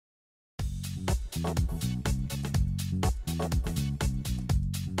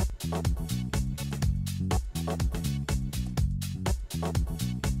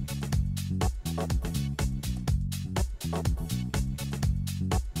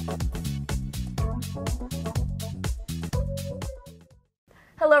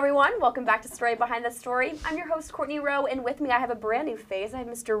Hello everyone, welcome back to Story Behind the Story. I'm your host Courtney Rowe, and with me I have a brand new face. I have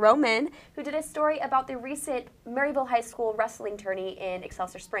Mr. Roman, who did a story about the recent Maryville High School wrestling tourney in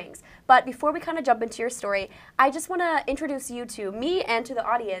Excelsior Springs. But before we kind of jump into your story, I just want to introduce you to me and to the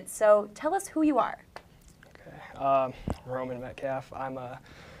audience. So tell us who you are. Okay, Roman Metcalf. I'm a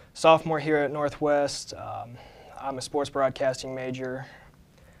sophomore here at Northwest. I'm a sports broadcasting major.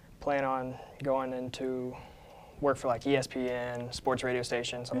 Plan on going into work for like ESPN, sports radio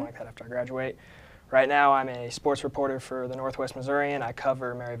station, something like that after I graduate. Right now I'm a sports reporter for the Northwest Missourian. I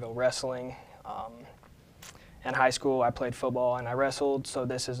cover Maryville wrestling. In high school I played football and I wrestled, so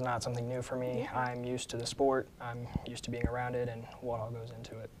this is not something new for me. I'm used to the sport, I'm used to being around it and what all goes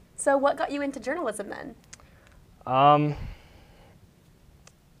into it. So what got you into journalism then? I'm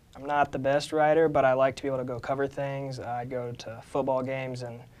not the best writer, but I like to be able to go cover things. I go to football games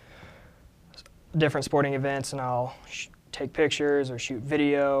and different sporting events, and I'll take pictures or shoot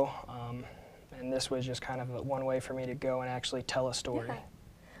video, and this was just kind of one way for me to go and actually tell a story. Yeah.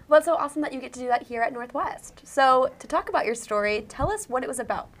 Well, it's so awesome that you get to do that here at Northwest. So to talk about your story, tell us what it was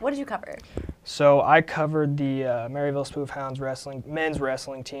about. What did you cover? So I covered the Maryville Spoof Hounds men's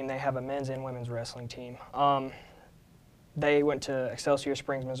wrestling team. They have a men's and women's wrestling team. They went to Excelsior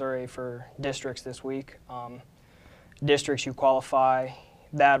Springs, Missouri for districts this week. Districts you qualify,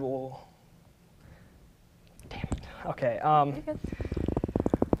 that will... Damn it. Okay.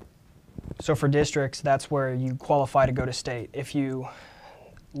 So for districts, that's where you qualify to go to state. If you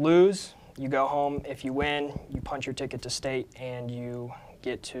lose, you go home. If you win, you punch your ticket to state, and you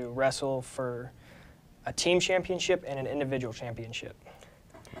get to wrestle for a team championship and an individual championship.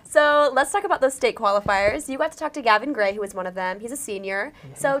 So let's talk about those state qualifiers. You got to talk to Gavin Gray, who is one of them. He's a senior.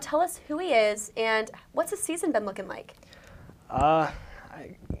 So tell us who he is and what's his season been looking like?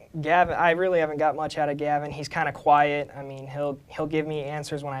 Gavin, I really haven't got much out of Gavin. He's kind of quiet. I mean, he'll give me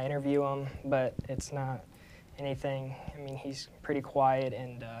answers when I interview him, but it's not anything. I mean, he's pretty quiet,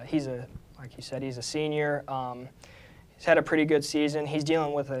 and he's like you said, he's a senior. He's had a pretty good season. He's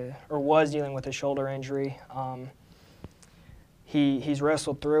was dealing with a shoulder injury. He's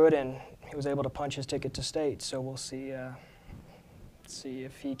wrestled through it, and he was able to punch his ticket to state. So we'll see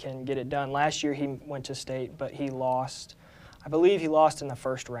if he can get it done. Last year he went to state, but he lost. I believe he lost in the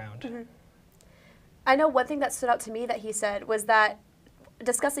first round. I know one thing that stood out to me that he said was that,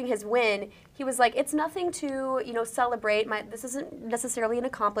 discussing his win, he was like, it's nothing to, celebrate. This isn't necessarily an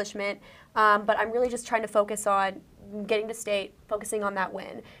accomplishment, but I'm really just trying to focus on getting to state, focusing on that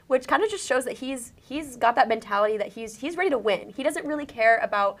win, which kind of just shows that he's got that mentality that he's ready to win. He doesn't really care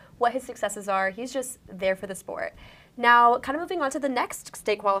about what his successes are. He's just there for the sport. Now, kind of moving on to the next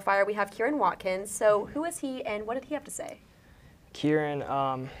state qualifier, we have Kieran Watkins. So who is he, and what did he have to say? Kieran,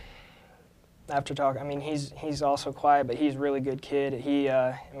 after talking, I mean, he's also quiet, but he's a really good kid. He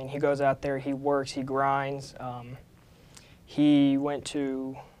goes out there, he works, he grinds. He was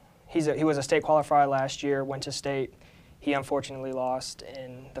a state qualifier last year, went to state. He unfortunately lost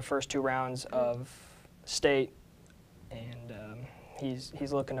in the first 2 rounds of state, and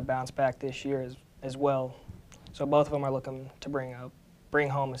he's looking to bounce back this year as well. So both of them are looking to bring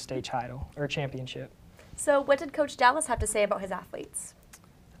home a state title or championship. So what did Coach Dallas have to say about his athletes?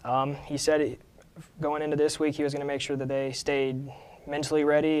 He said going into this week he was going to make sure that they stayed mentally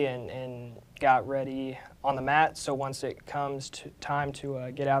ready and got ready on the mat, so once it comes to time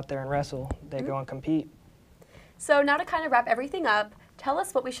to get out there and wrestle, they go and compete. So now to kind of wrap everything up, tell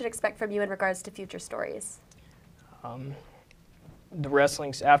us what we should expect from you in regards to future stories. The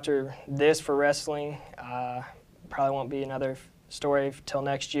wrestling's after this for wrestling, probably won't be another story till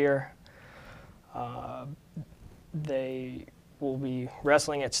next year. They will be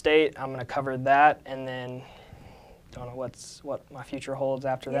wrestling at state. I'm going to cover that, and then don't know what my future holds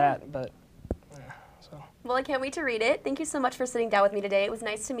after that. But so. Well, I can't wait to read it. Thank you so much for sitting down with me today. It was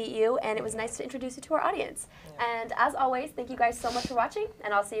nice to meet you, and it was nice to introduce you to our audience. And as always, thank you guys so much for watching,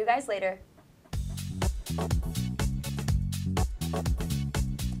 and I'll see you guys later.